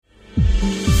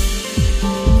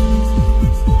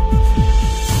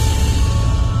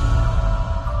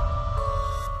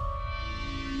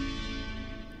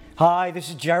Hi, this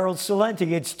is Gerald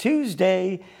Celente. It's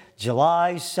Tuesday,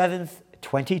 July 7th,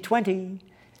 2020.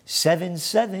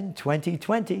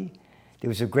 7/7/2020. There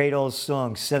was a great old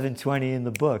song, 720 in the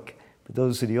book. But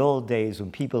those are the old days when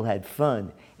people had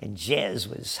fun and jazz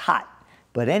was hot.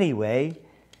 But anyway,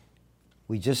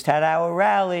 we just had our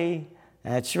rally.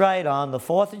 That's right, on the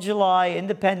 4th of July,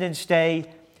 Independence Day.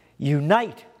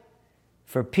 Unite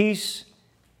for peace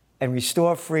and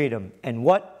restore freedom. And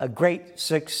what a great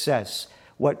success.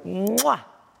 What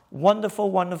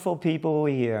wonderful, wonderful people were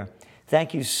here.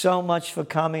 Thank you so much for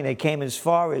coming. They came as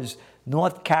far as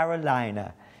North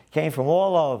Carolina, came from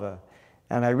all over.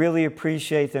 And I really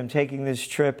appreciate them taking this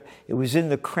trip. It was in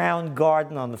the Crown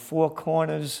Garden on the Four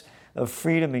Corners of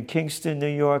Freedom in Kingston, New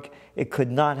York. It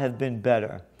could not have been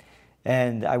better.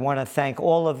 And I want to thank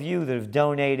all of you that have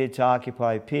donated to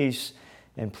Occupy Peace.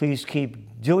 And please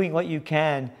keep doing what you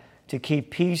can to keep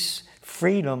peace,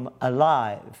 freedom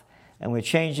alive. And we're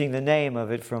changing the name of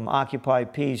it from Occupy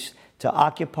Peace to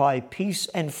Occupy Peace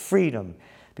and Freedom,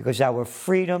 because our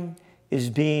freedom is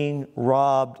being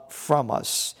robbed from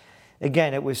us.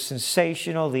 Again, it was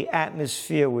sensational. The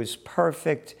atmosphere was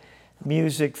perfect.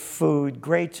 Music, food,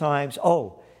 great times.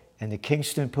 Oh, and the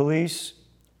Kingston police,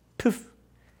 poof,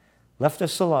 left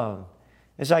us alone.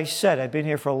 As I said, I've been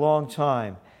here for a long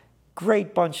time.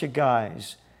 Great bunch of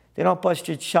guys. They don't bust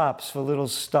your chops for little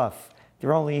stuff.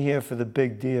 They're only here for the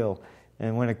big deal.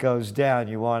 And when it goes down,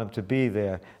 you want them to be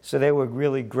there. So they were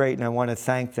really great, and I want to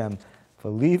thank them for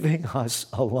leaving us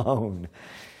alone.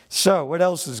 So what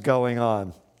else is going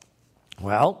on?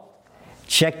 Well,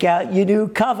 check out your new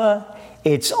cover.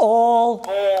 It's all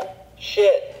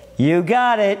shit. You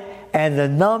got it. And the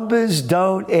numbers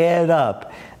don't add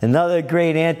up. Another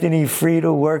great Anthony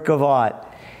Friedel work of art.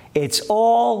 It's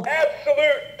all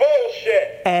absolute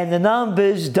bullshit. And the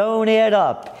numbers don't add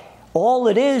up. All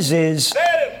it is that is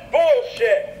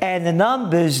bullshit. And the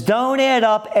numbers don't add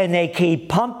up, and they keep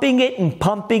pumping it and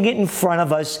pumping it in front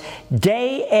of us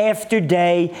day after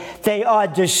day. They are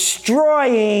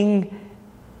destroying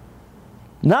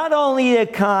not only the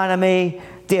economy,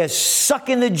 they're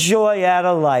sucking the joy out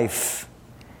of life.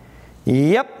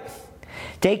 Yep.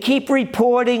 They keep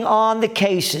reporting on the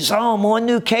cases. Oh, more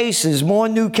new cases,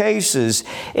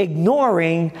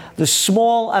 ignoring the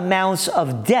small amounts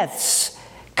of deaths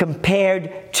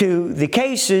compared to the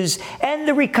cases and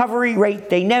the recovery rate.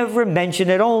 They never mention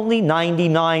it. Only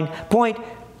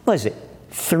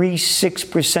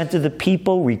 36% of the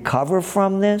people recover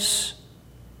from this.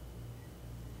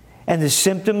 And the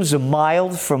symptoms are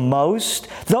mild for most.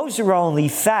 Those are only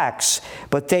facts,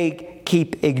 but they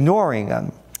keep ignoring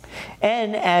them.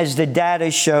 And as the data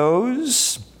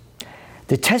shows,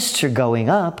 the tests are going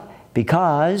up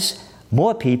because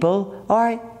more people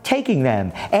are taking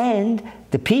them. And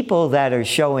the people that are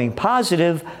showing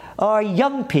positive are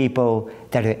young people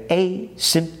that are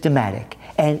asymptomatic.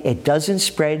 And it doesn't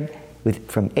spread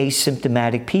from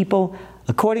asymptomatic people,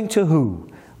 according to who?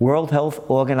 World Health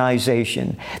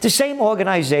Organization. The same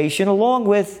organization, along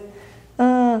with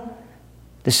the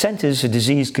Centers for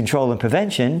Disease Control and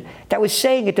Prevention, that was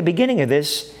saying at the beginning of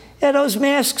this, yeah, those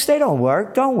masks, they don't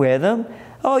work. Don't wear them.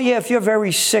 Oh, yeah, if you're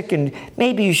very sick, and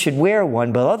maybe you should wear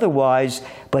one, but otherwise.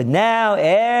 But now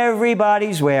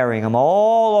everybody's wearing them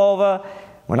all over.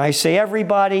 When I say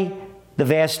everybody, the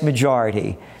vast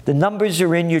majority. The numbers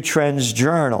are in your Trends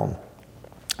Journal.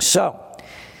 So,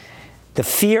 the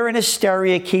fear and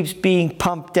hysteria keeps being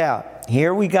pumped out.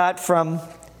 Here we got from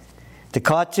the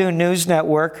Cartoon News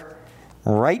Network,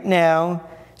 right now,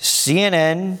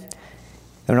 CNN.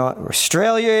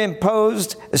 Australia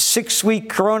imposed a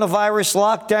 6-week coronavirus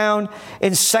lockdown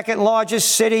in second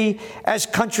largest city as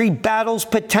country battles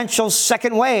potential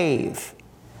second wave.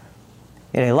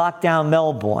 And they locked down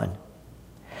Melbourne.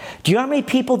 Do you know how many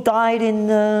people died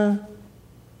in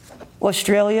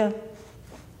Australia?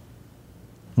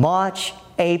 March,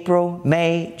 April,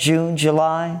 May, June,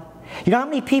 July. You know how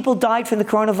many people died from the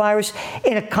coronavirus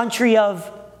in a country of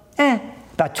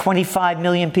about 25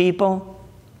 million people?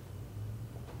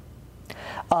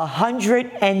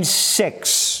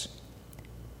 106,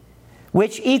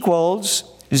 which equals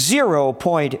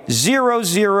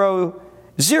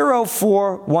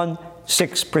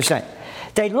 0.000416%.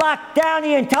 They locked down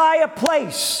the entire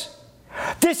place.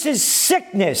 This is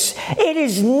sickness. It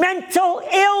is mental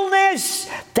illness.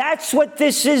 That's what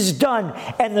this has done.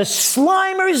 And the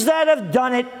slimers that have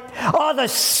done it are the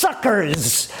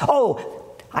suckers. Oh,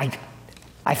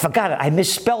 I forgot it. I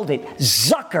misspelled it.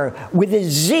 Zucker with a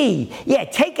Z. Yeah,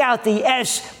 take out the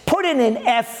S, put in an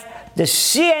F. The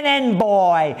CNN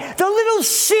boy, the little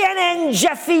CNN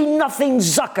Jeffy Nothing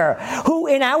Zucker, who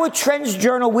in our Trends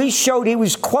Journal we showed he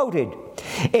was quoted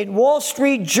in Wall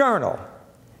Street Journal,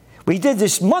 we did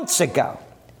this months ago,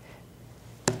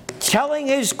 telling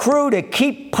his crew to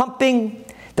keep pumping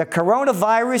the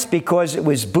coronavirus because it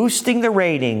was boosting the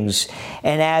ratings.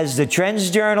 And as the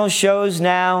Trends Journal shows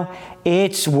now,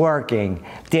 it's working.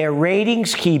 Their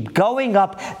ratings keep going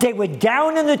up. They were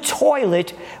down in the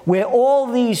toilet where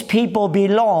all these people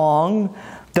belong,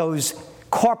 those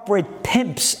corporate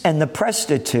pimps and the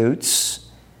prostitutes,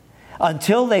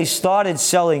 until they started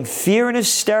selling fear and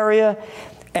hysteria,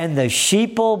 and the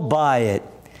sheeple buy it.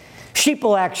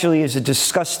 Sheeple actually is a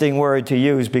disgusting word to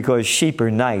use because sheep are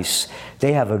nice.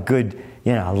 They have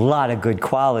a lot of good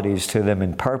qualities to them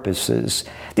and purposes.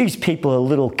 These people are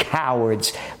little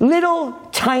cowards, little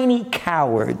tiny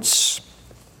cowards.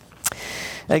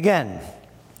 Again,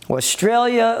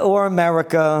 Australia or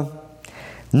America,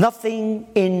 nothing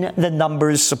in the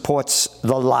numbers supports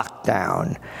the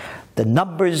lockdown. The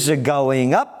numbers are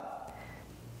going up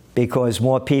because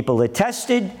more people are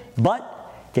tested, but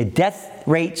the death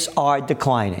rates are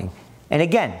declining. And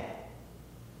again,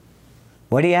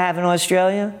 what do you have in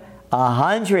Australia?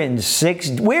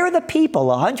 106. Where are the people?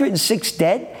 106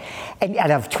 dead? And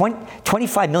out of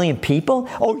 25 million people?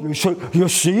 Oh, you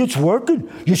see it's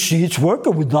working. You see it's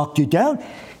working. We knocked you down.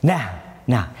 Nah,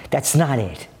 that's not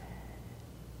it.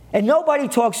 And nobody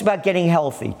talks about getting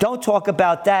healthy. Don't talk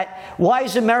about that. Why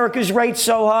is America's rate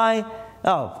so high?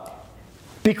 Oh,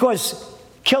 because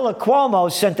Killer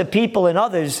Cuomo sent the people and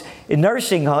others in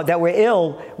nursing homes that were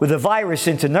ill with the virus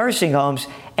into nursing homes,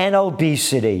 and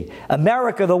obesity.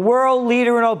 America, the world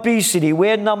leader in obesity.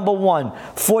 We're number one.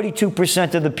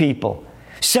 42% of the people.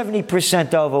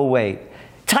 70% overweight.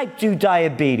 Type 2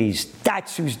 diabetes.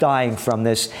 That's who's dying from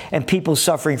this. And people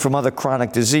suffering from other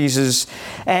chronic diseases.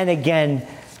 And again,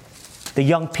 the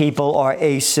young people are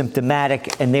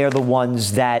asymptomatic, and they're the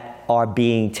ones that are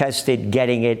being tested,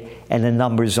 getting it, and the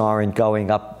numbers aren't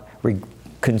going up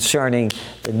concerning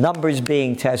the numbers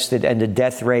being tested and the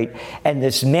death rate. And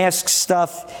this mask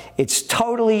stuff, it's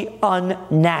totally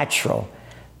unnatural.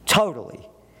 Totally.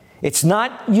 It's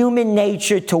not human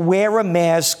nature to wear a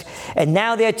mask, and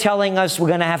now they're telling us we're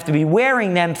going to have to be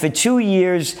wearing them for 2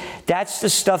 years. That's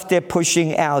the stuff they're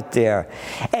pushing out there.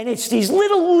 And it's these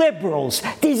little liberals,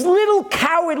 these little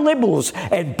coward liberals,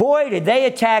 and boy, did they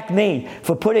attack me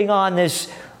for putting on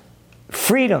this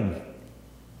freedom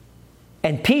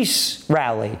and peace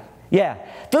rally. Yeah.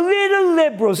 The little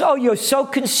liberals. Oh, you're so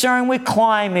concerned with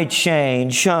climate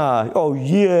change, huh? Oh,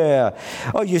 yeah.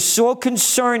 Oh, you're so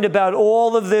concerned about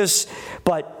all of this.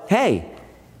 But, hey,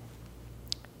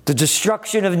 the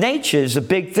destruction of nature is a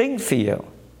big thing for you.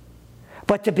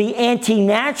 But to be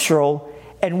anti-natural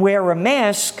and wear a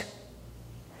mask,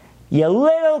 you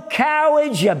little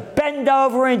cowards, you bend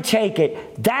over and take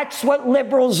it. That's what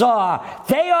liberals are.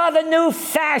 They are the new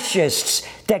fascists,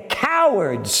 the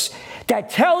cowards that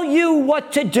tell you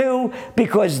what to do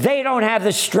because they don't have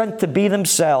the strength to be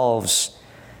themselves.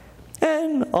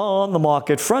 And on the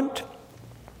market front,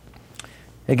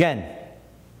 again,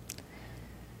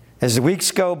 as the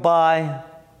weeks go by,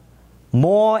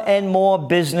 more and more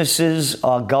businesses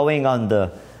are going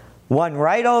under. One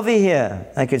right over here,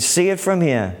 I can see it from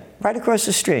here, right across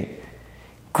the street.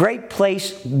 Great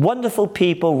place, wonderful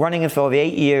people running it for over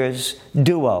 8 years.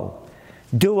 Duo.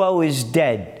 Duo is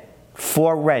dead,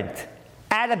 for rent,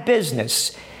 out of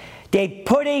business. They're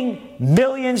putting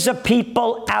millions of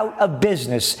people out of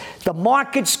business. The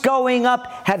market's going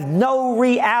up, have no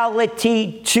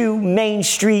reality to Main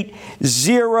Street,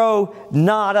 zero,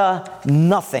 nada,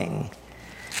 nothing.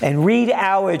 And read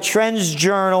our Trends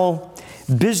Journal,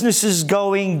 businesses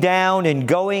going down and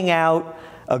going out,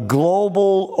 a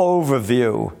global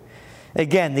overview.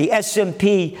 Again, the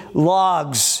S&P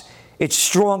logs its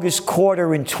strongest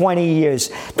quarter in 20 years.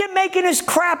 They're making this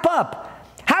crap up.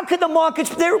 How could the markets,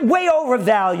 they're way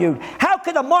overvalued. How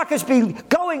could the markets be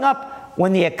going up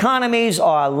when the economies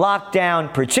are locked down,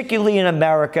 particularly in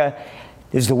America?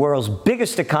 This is the world's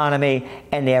biggest economy,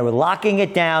 and they're locking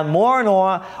it down more and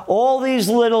more. All these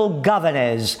little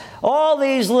governors, all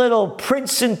these little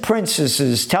prince and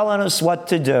princesses telling us what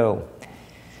to do.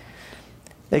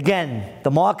 Again,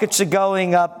 the markets are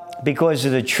going up because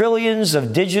of the trillions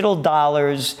of digital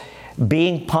dollars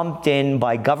being pumped in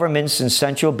by governments and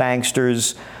central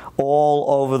banksters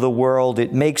all over the world.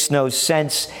 It makes no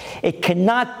sense. It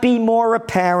cannot be more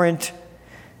apparent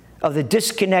of the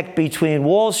disconnect between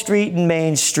Wall Street and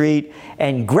Main Street,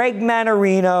 and Greg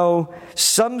Mannarino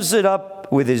sums it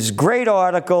up with his great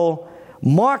article,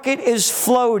 "Market is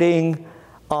Floating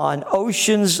on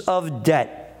Oceans of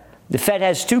Debt." The Fed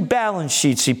has two balance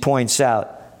sheets, he points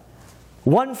out.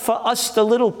 One for us, the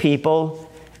little people,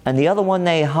 and the other one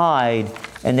they hide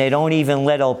and they don't even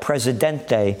let El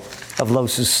Presidente of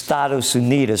los Estados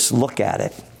Unidos look at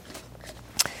it.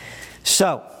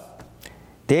 So,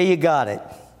 there you got it.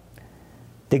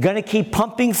 They're going to keep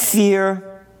pumping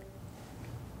fear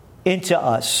into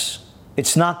us.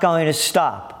 It's not going to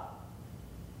stop.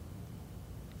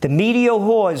 The media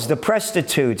whores, the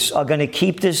prostitutes, are going to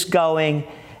keep this going,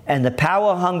 and the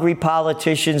power-hungry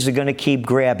politicians are going to keep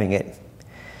grabbing it.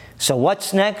 So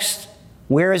what's next?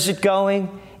 Where is it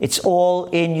going? It's all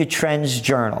in your Trends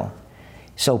Journal.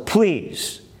 So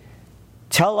please,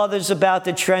 tell others about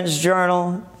the Trends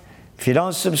Journal. If you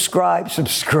don't subscribe,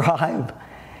 subscribe.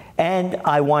 And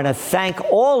I want to thank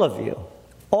all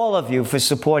of you for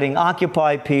supporting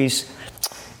Occupy Peace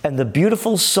and the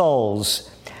beautiful souls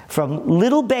from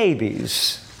little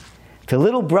babies to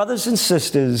little brothers and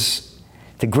sisters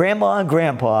to grandma and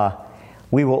grandpa.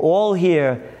 We were all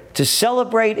here to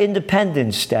celebrate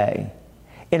Independence Day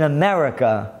in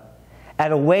America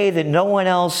at a way that no one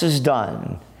else has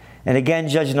done. And again,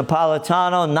 Judge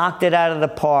Napolitano knocked it out of the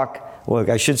park, or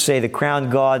I should say the Crown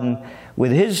Garden,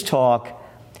 with his talk.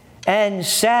 And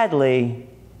sadly,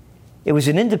 it was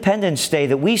an Independence Day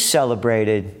that we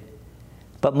celebrated,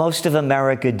 but most of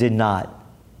America did not.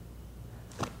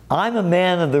 I'm a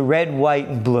man of the red, white,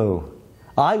 and blue.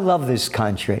 I love this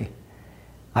country.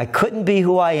 I couldn't be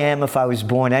who I am if I was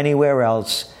born anywhere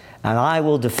else, and I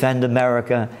will defend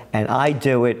America, and I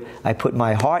do it. I put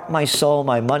my heart, my soul,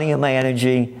 my money, and my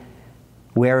energy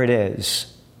where it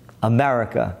is.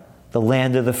 America, the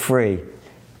land of the free,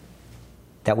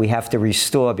 that we have to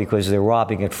restore because they're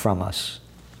robbing it from us.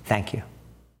 Thank you.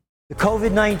 The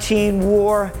COVID-19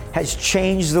 war has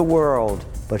changed the world,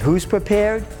 but who's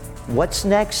prepared? What's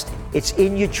next? It's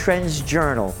in your Trends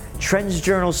Journal. Trends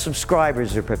Journal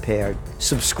subscribers are prepared.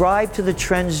 Subscribe to the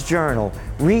Trends Journal.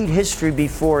 Read history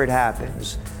before it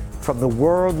happens from the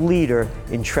world leader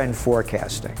in trend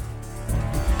forecasting.